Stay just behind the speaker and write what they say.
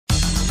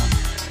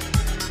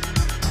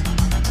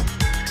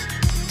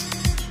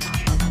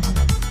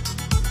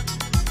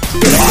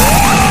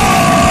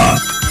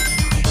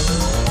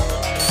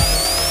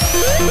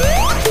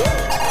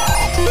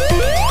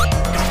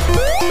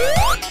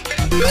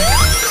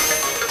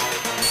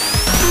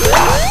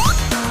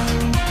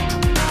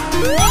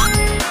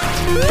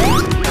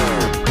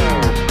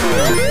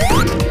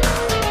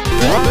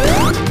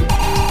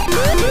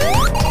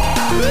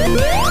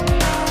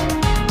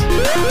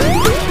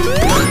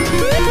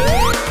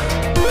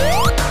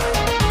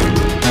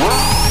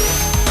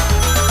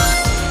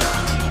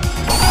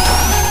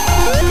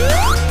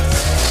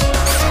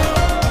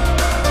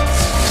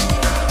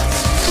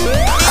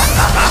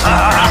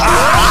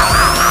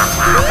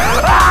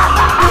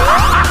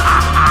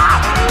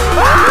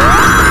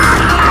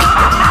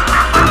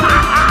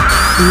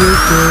feel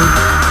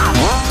good.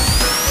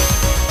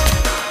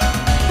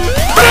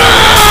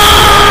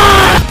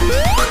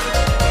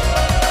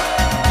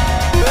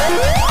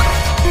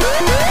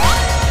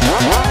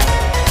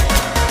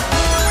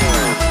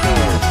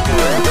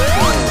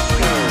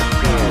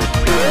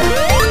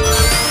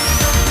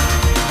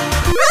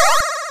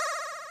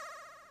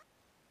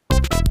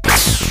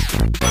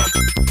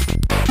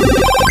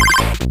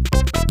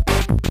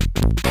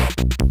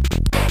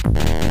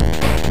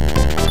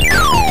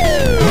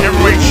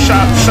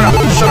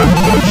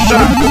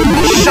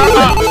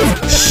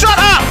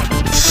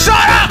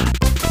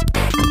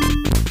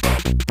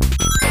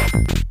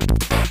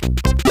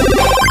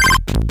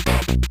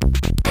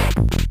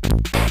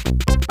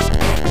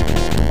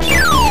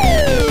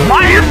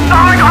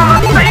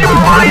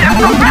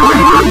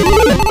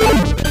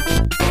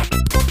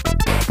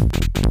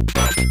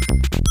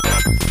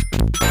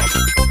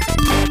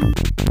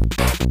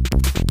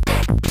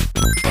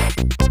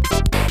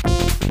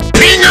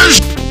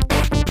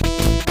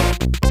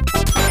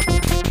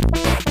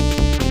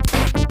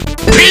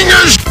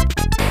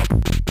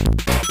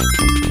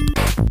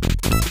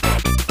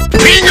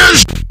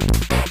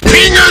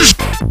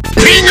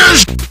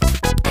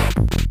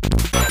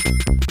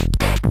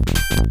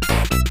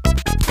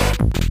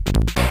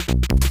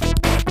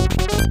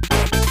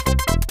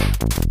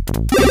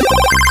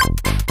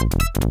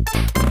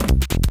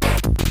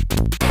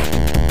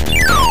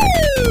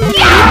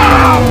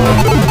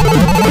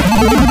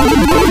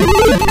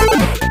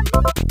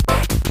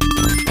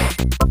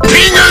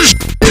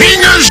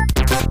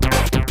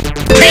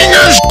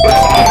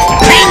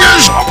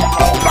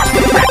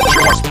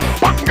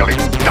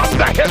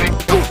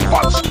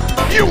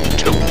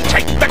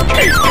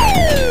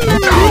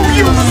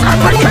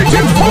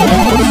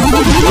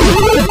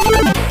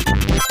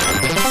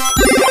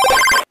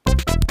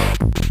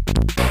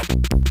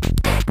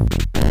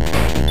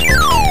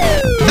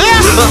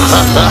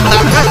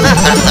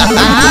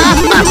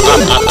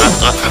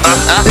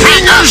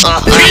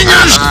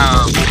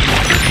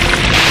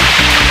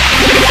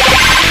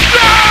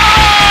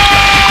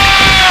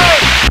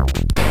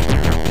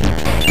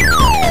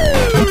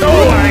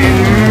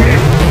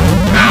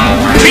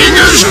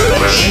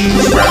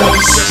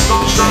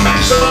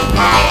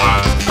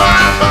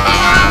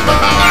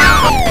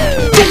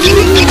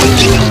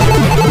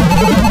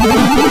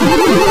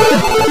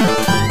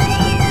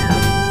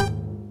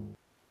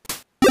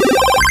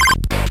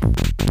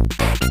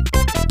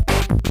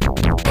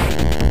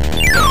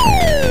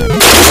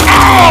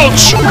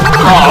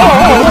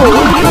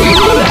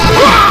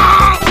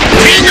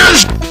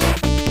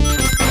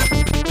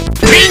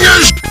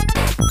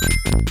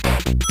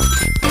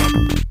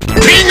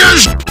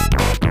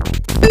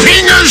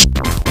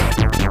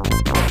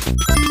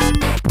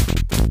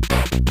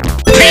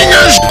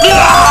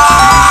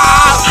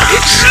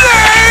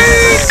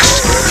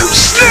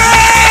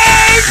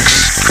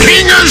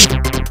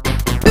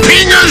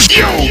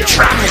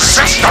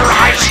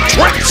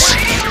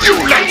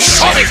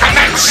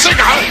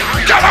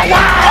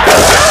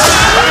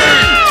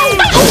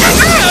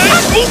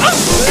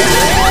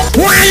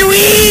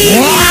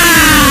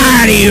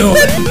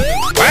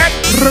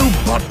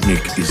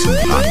 Robotnik isn't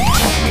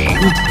hunting me.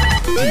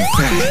 In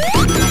fact,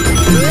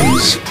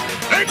 he's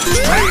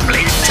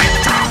extremely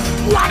ticked off.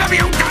 What have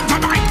you done to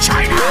my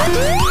China?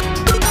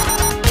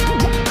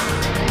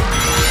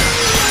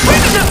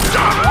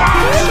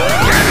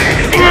 Get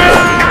in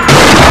here!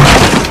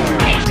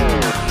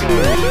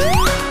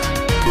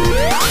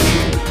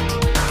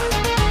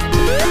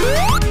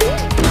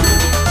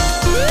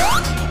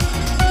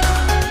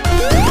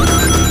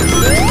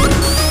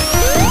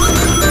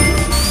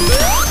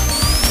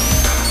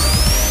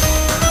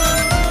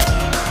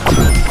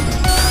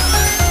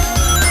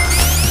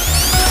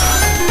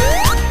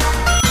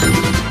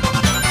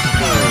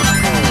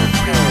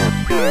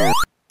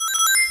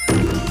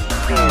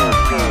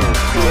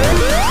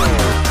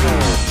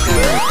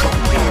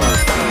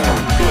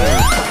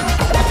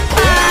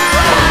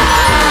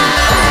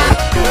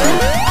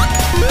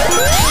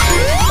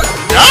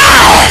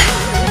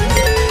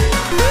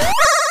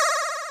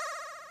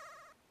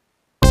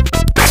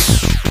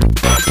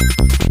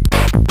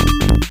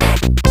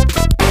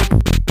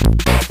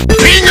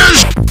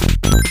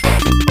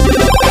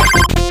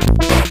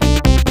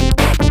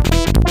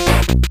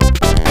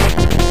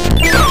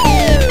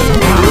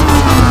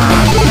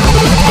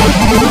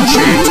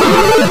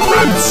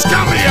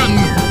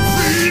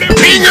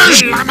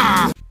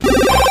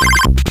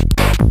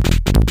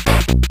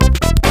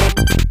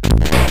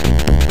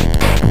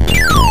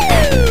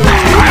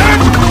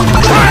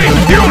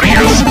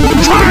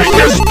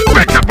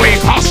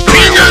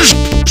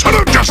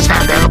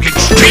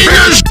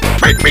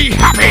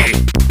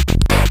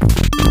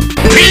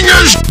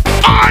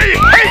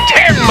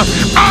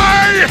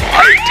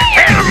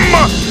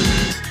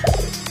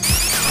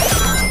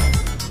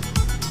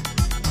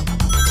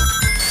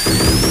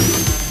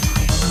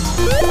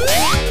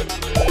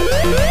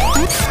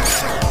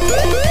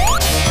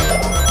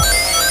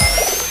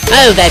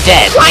 Oh, they're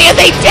dead. Why are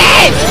they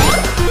dead?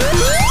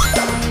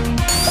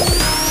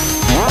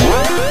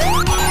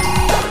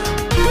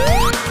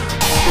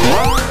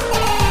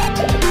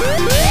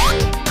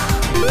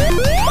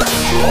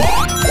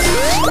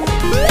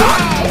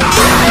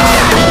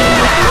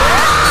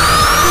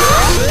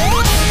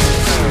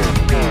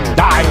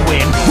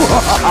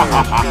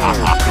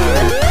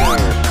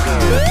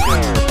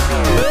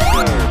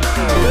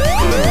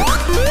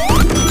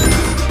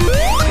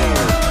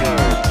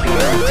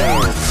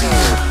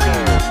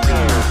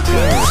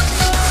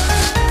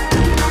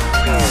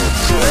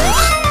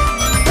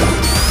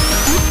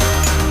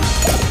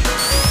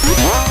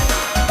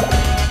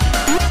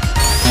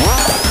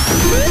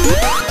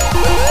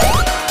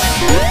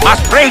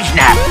 Must rage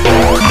nap!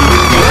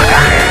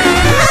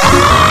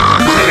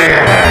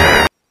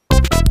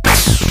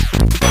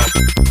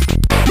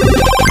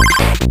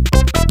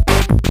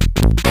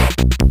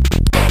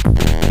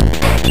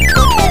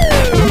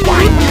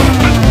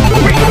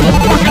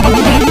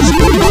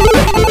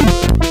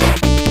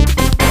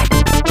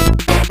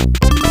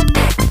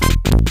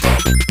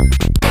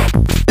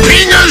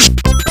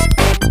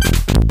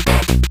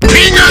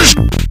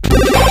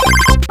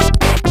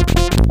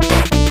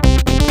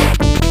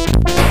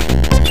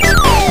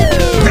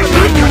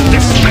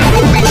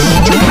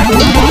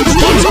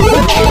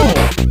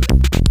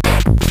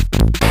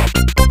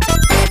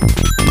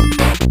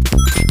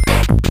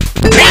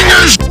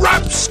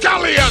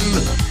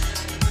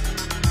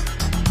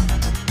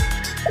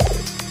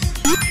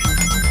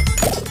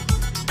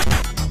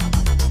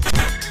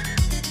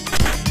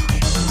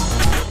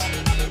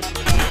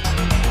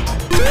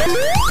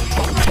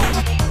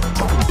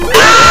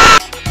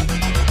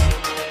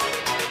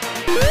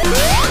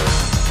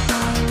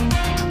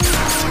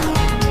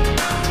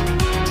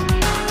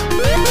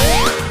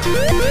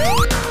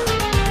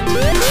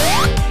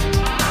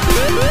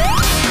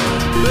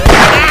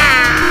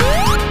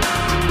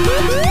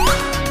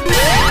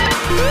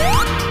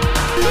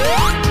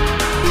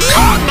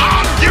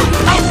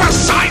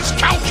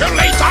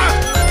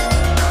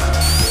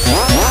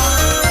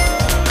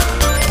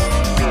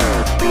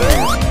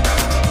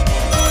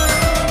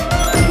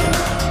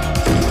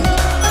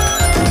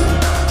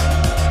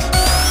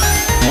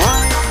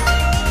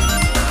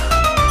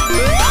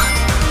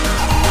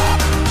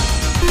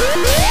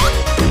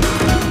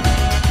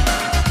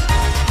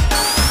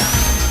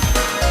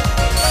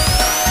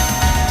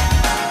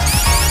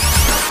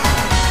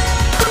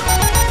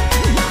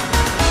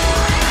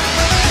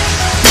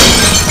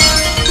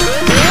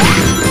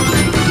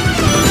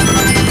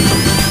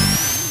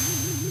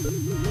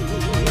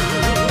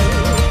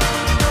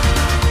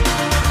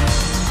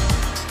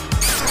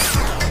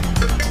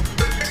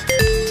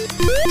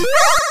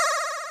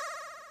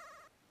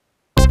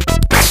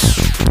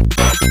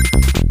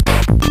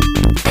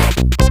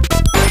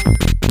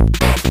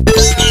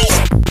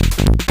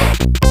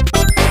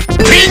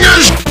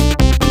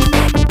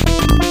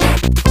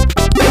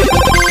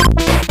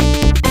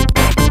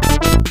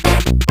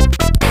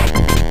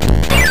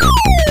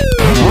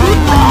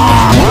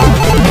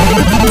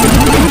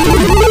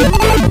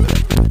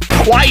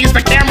 Why is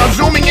the camera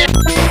zooming in?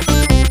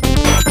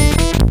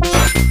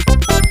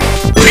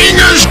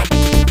 Fingers!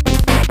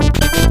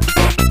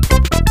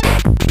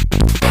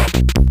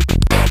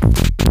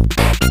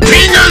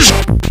 Fingers!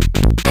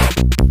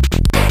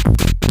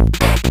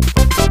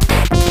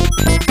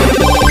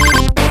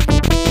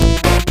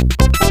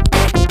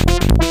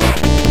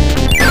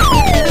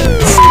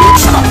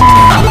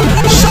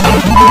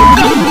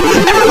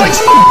 Everybody's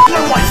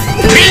their wife.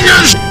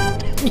 Fingers!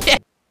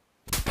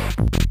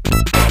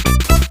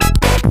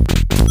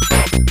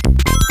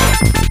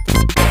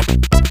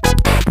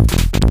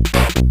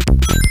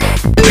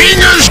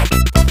 Fingers!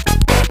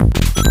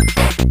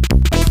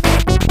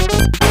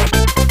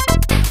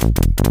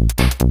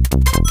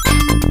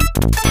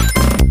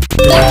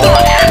 What the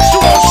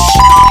actual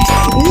shit?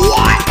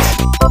 What?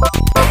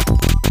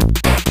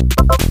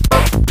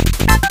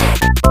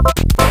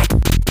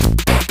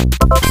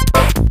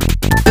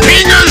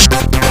 Fingers!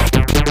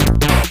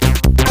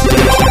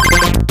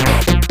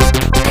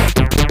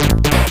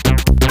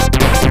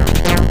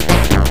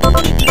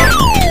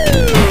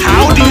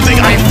 How do you think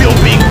I feel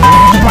being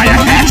by a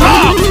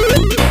hedgehog?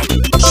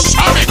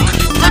 Sonic,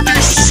 the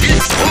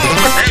deceitful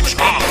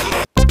hedgehog!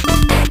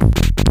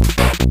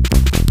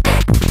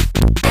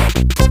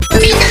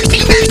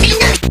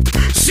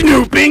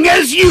 Snooping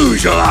as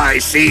usual, I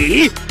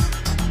see.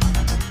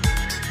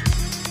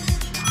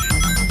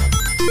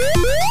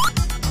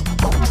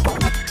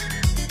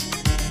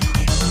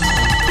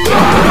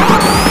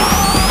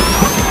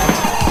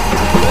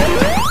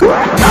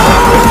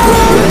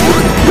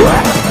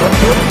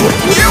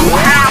 You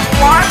have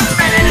 1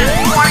 minute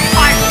and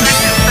 25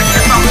 seconds to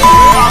get the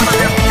fuck off of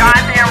this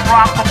goddamn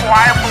rock before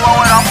I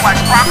blow it up like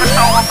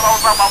Krakatoa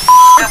blows up a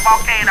f***ing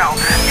volcano.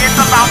 It's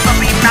about to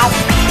be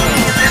melting.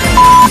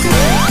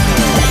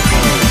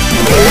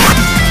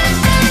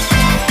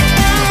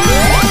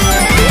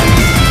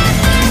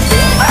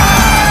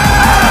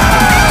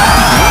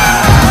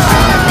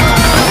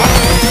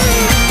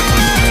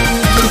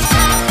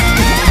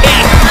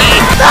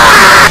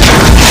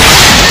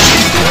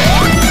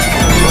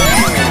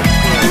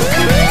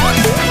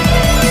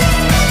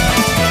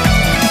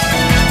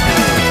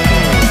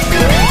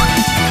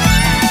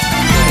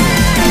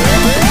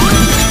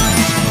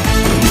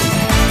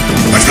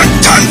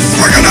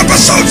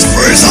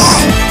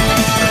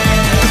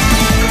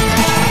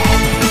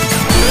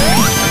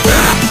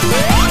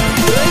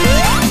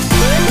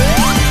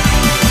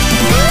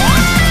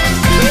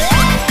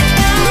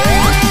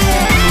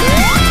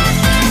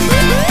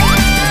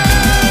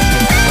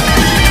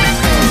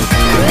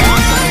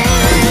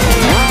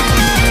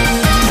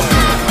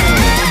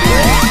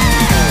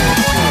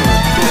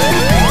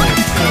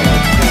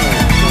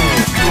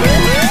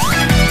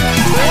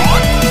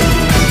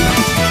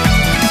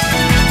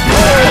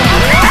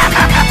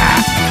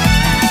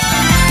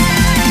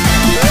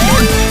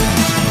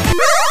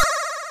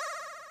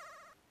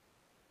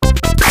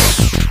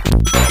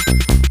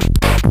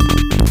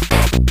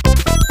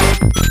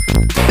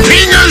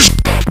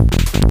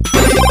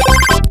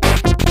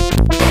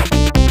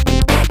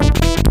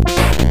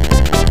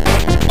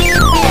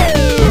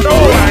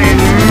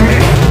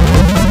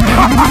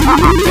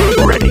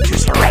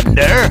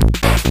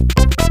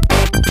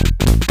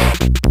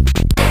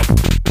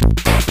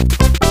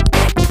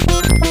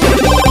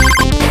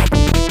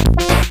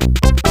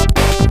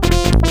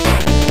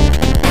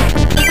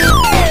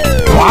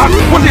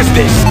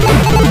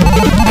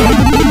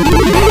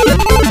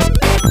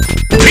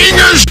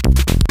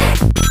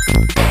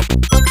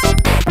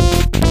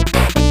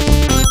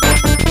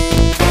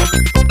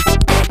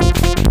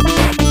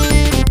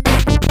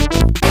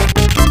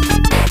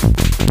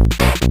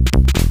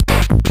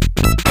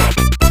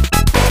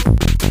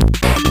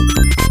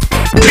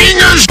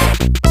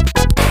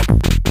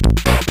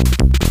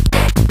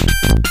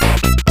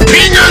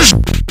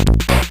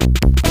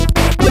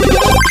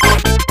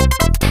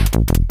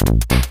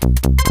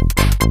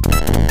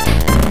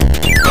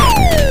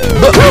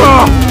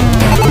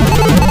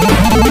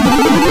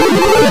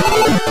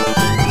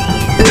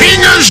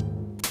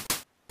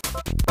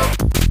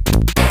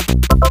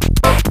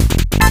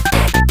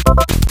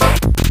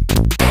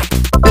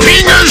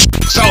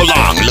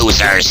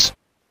 fingers!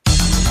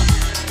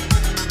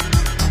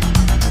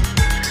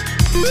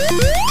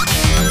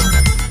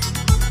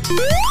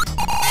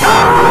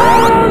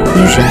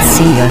 You should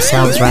see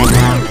yourselves right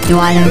now. Do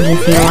either of you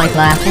feel like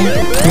laughing?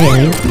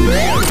 Really?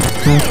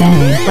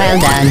 Okay. Well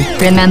done.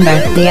 Remember,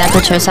 the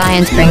Aperture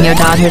Science Bring Your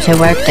Daughter to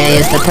Work Day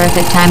is the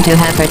perfect time to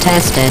have her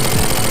tested.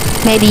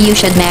 Maybe you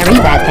should marry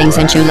that thing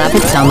since you love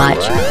it so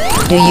much.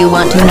 Do you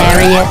want to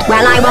marry it?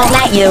 Well, I won't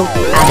let you.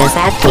 How does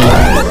that feel?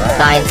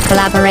 Bye.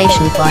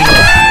 Collaboration point.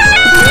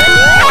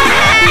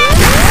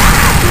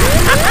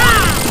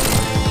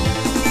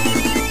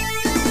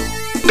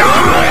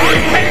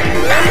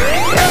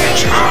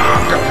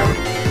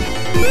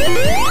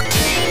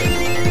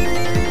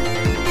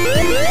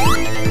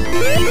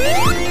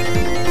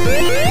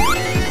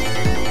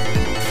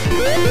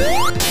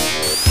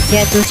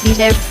 Get to be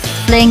there.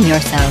 Fling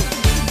yourself.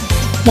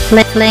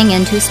 Fling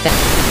into space.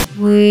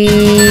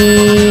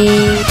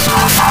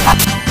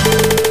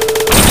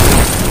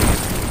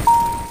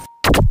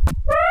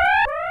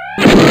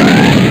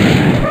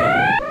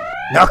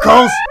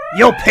 Knuckles,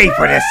 you'll pay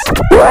for this!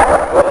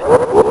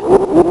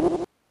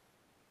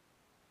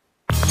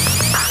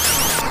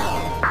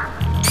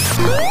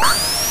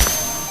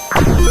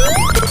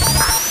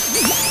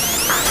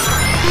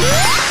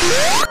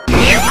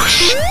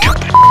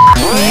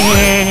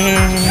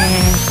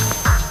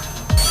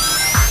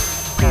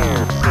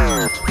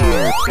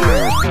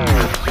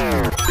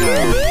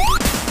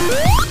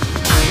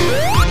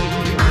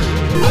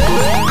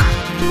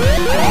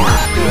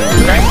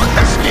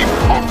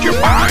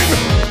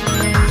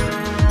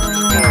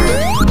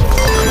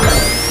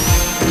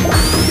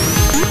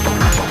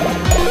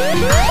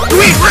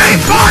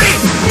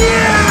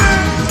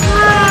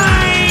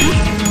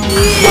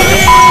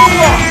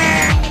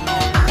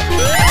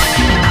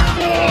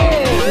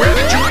 Where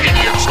did you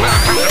idiots learn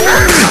how to do?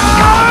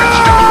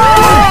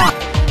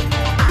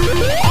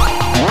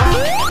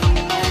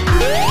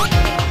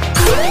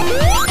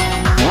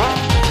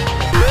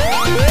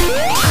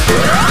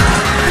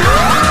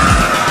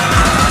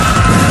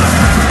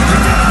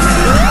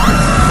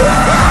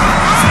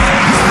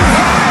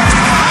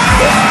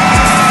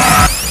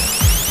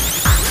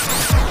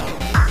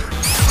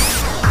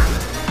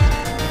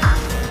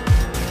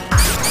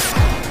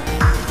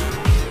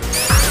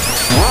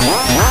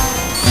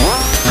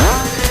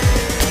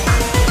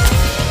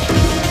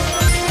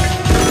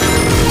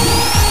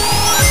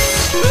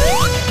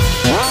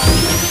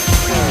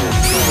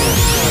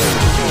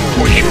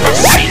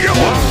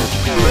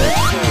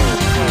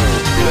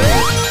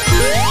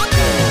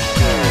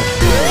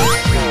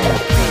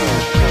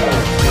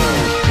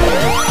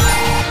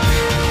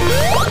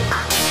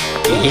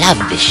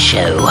 Love this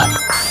show.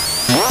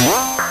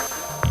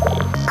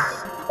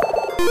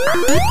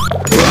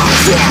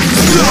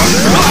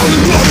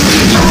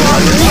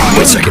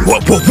 Wait a second,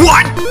 what?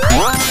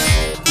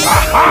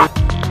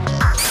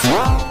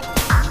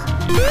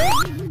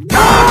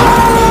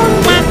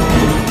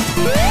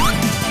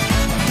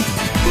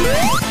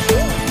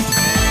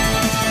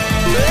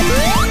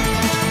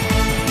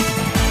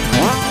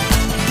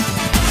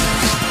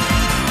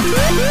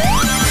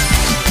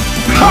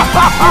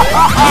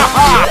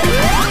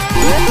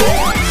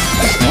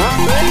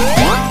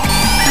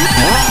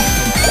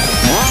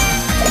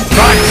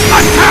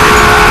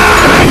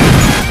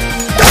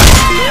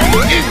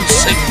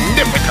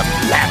 Insignificant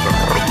lab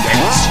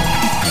rodents.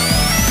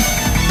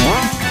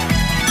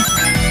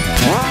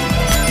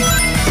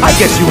 I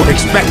guess you were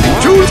expecting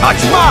to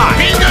touch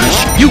mine!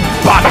 You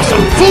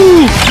bothersome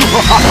fool!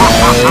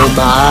 Oh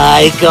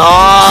my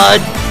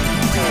god!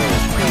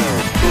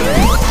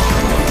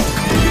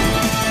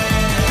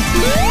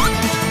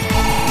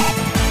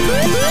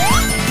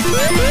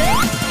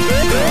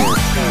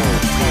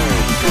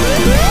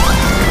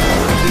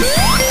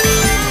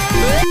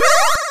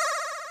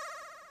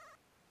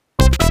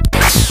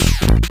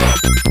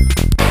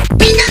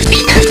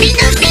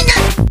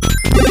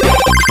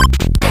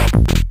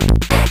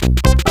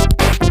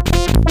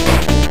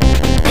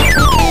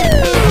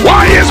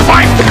 Why is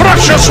my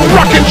precious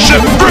rocket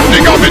ship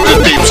drifting off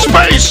into deep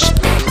space?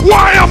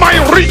 Why am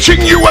I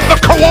reaching you at the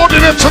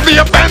coordinates of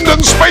the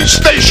abandoned space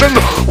station?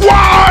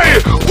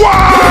 Why?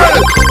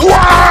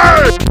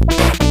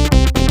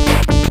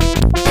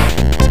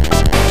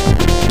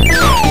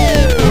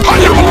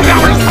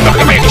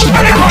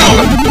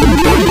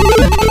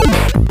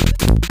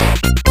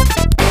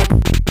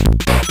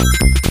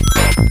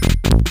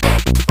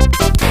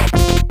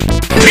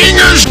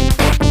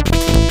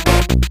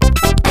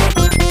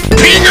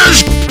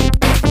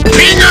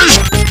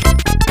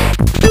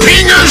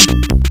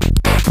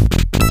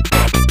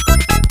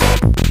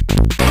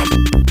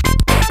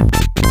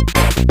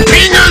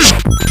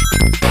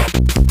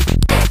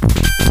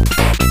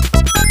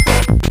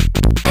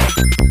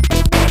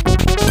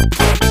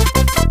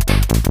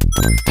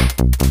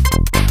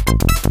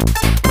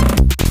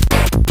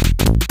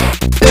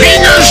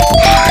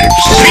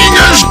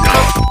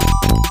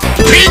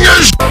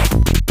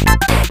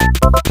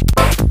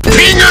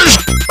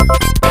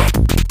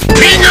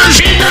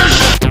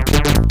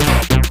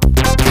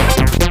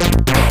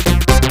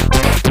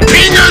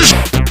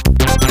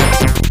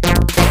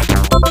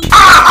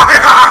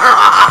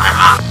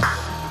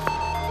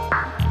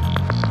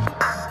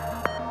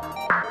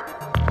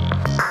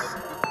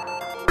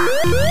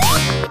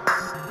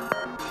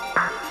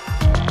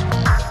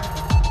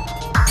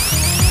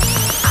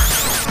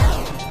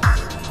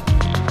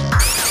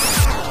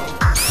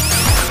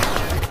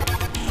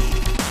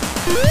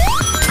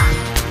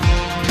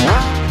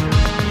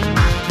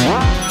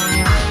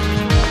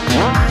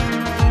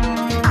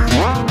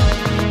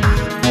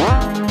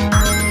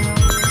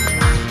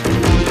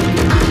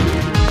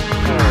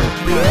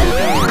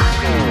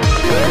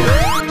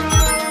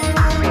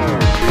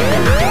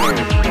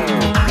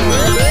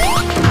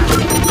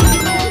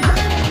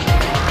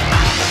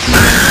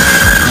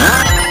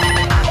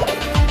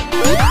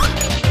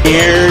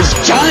 Here's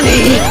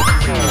Johnny!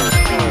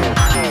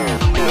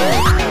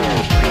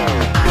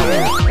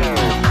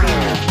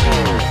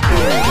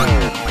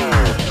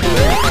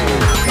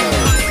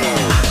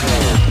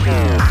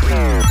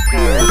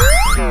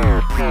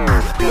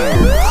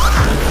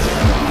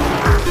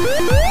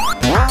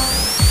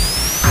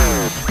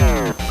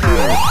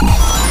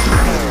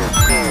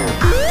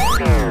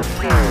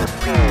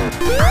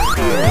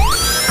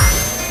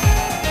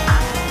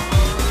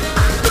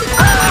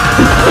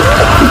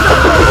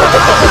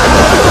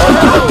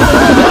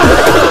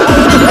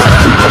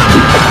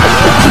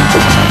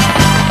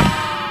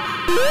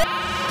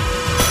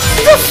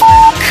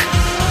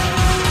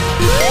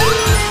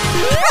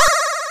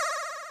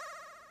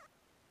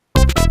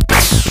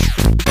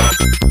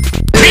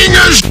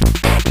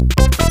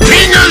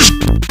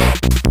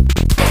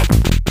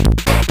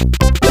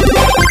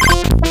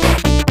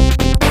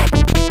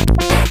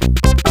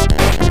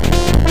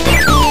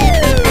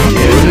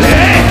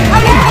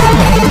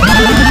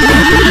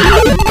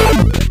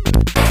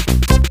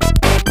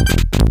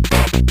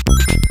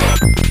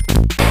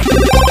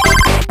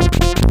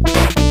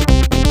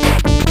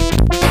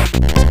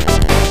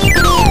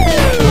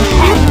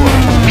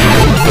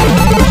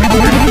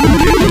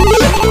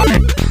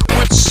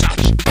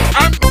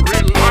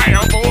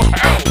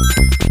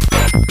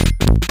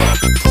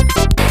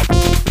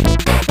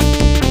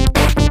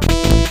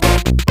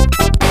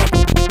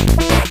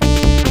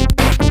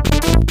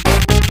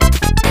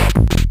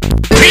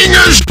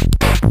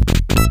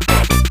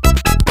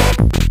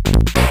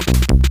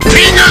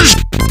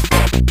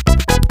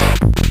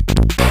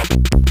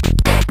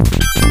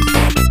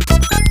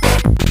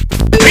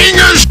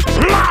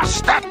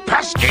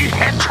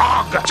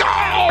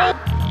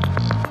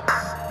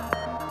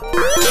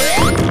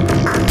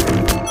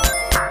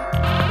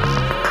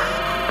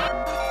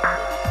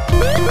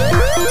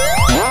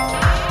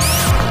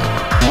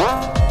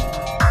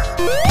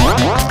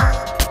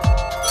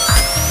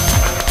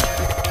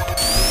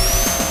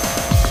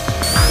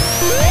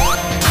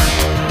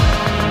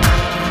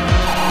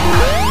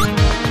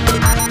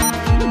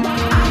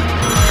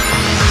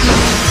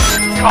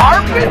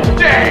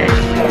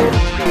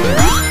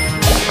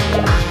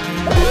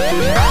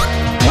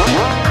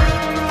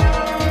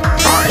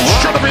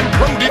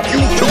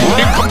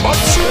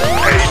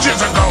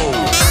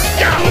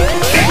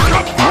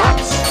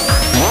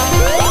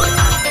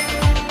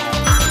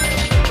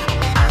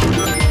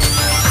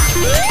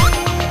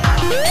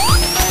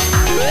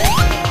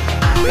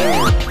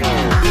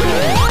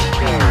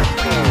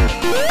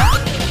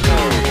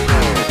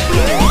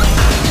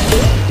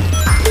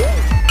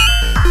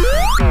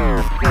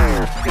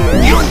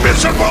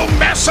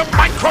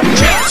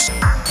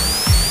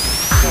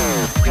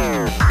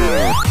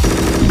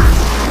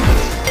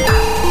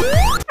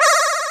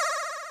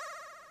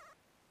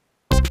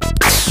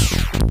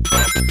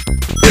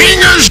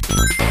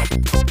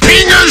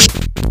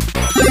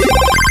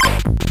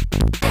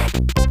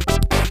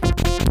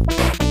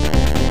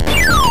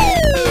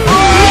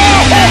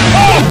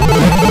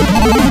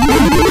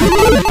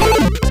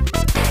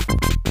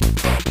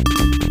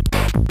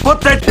 Put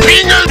that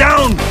finger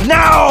down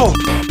now!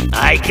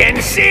 I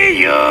can see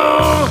you!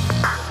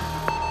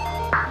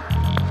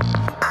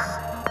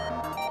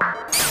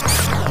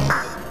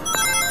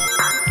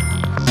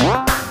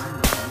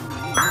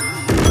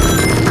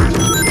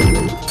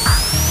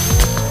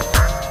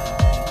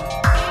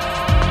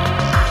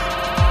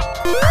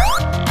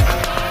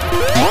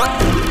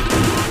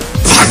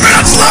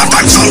 Left,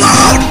 I'm so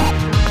loud!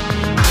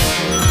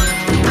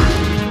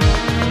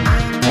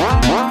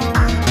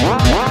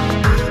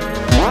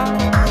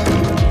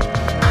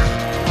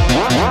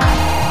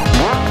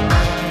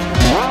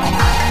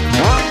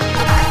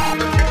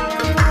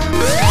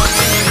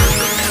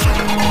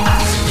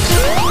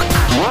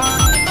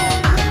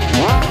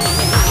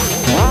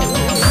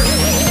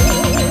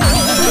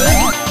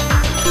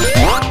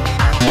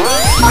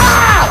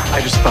 I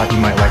just thought you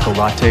might like a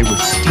latte with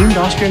steamed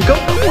Austrian goat.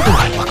 What do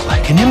I look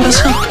like, an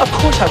imbecile? Of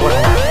course I would.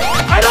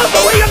 I love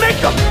the way you make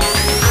them!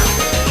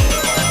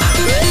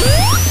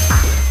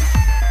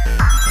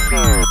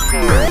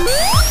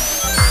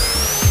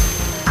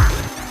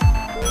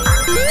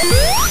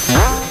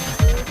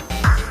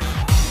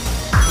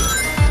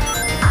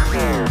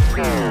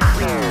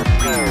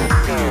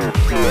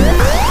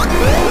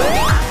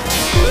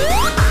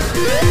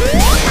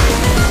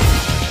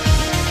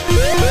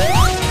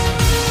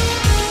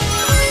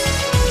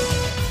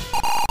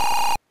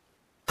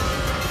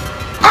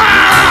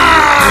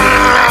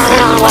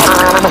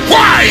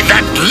 Why,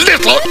 that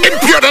little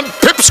impudent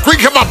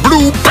pipsqueak of a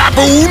blue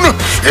baboon?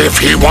 If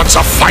he wants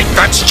a fight,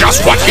 that's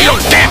just what he'll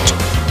get!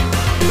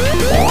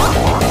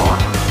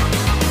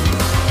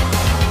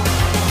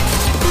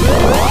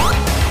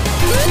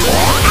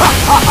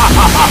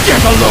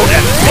 Get a load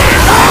of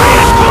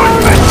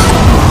reinforcements!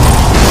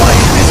 Why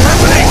is this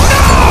happening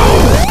now?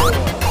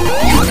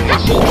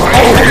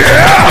 Oh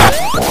yeah!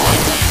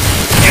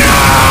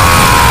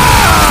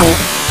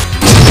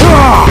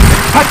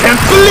 I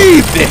can't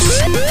believe this!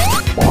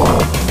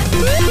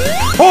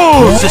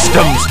 All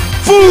systems,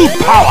 full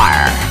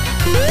power!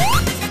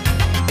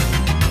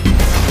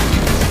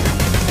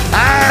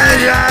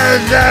 We're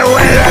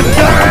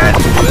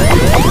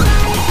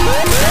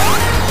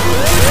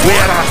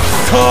a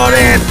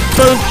sorry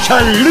bunch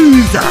of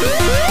losers!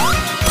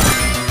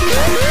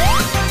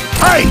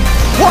 Hey!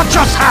 What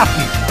just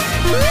happened?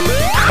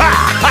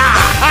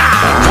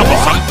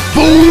 Troublesome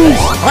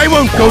fools! I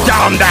won't go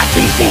down that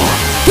easy!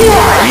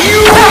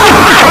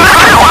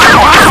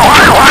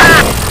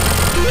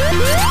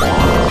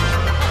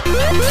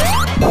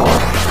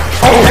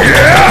 Oh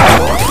yeah!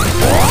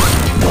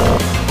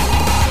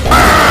 Oh,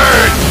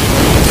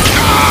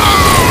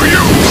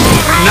 you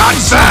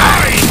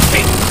nutsack!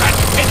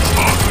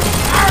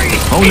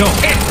 Oh no.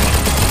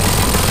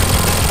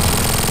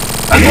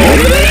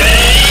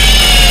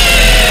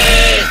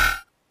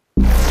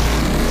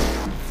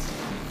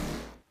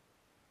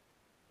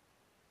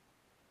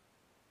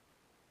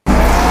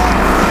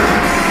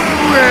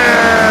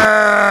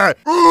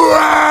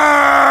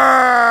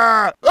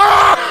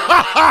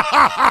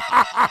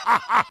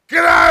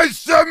 Can I have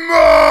some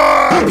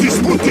more?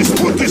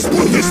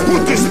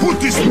 Put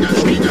this.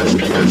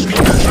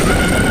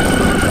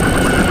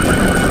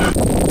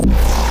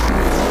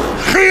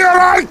 Here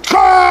I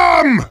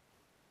come!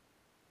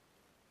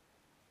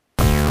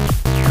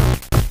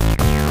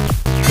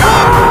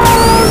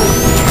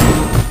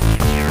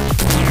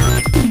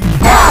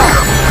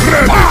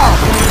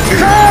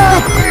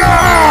 Help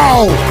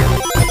now!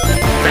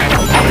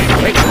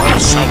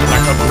 Sound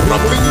like a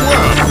grumbling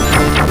worm.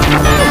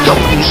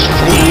 Those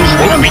fools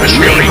won't be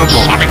cheering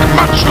Sonic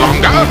much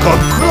longer. Come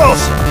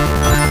closer!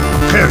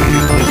 Carry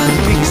it with the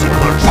pixie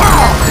punch.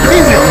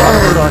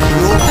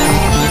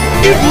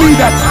 Give me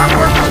that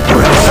hammer,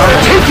 or else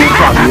I'll take it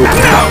from you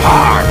the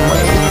hard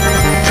way.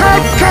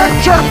 Can't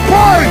catch a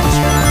point!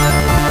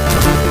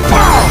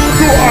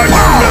 Do I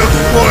smell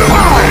spoiled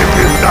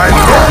baby? I'm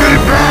very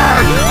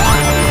bad!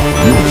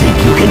 You think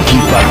you can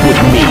keep up with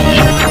me?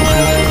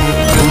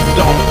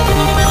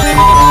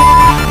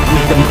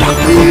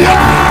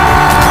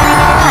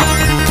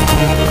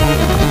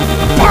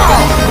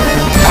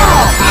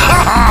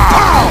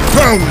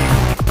 Tell me,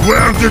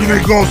 where did we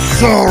go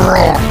so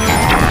wrong?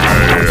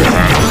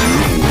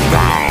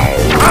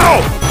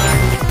 Ow!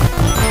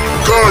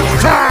 Good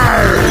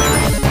time!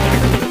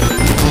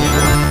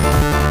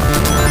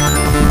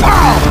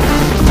 Pow!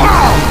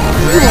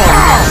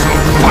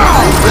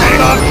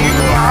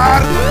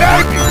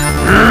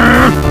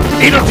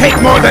 It'll take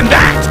more than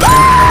that!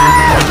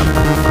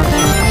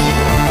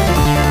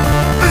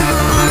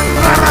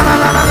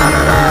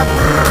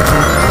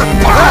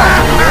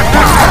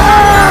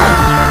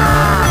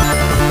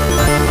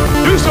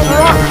 Do some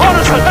rock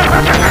reconnaissance!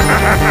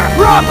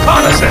 Rock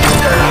reconnaissance!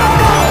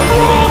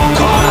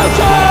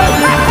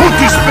 Put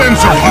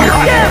dispenser here!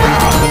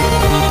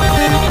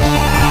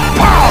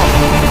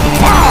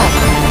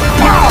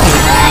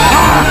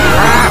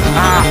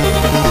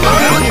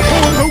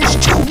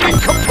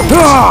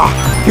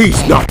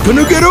 He's not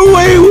gonna get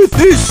away with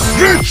this!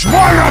 Which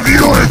one of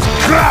you is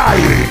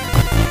crying?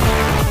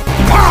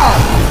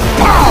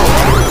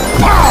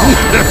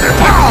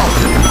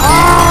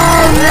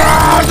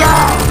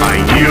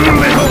 You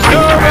little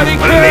nobody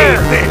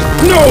believe this!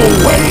 No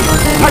way!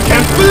 I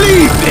can't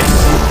believe this!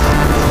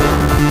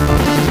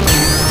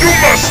 You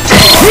must...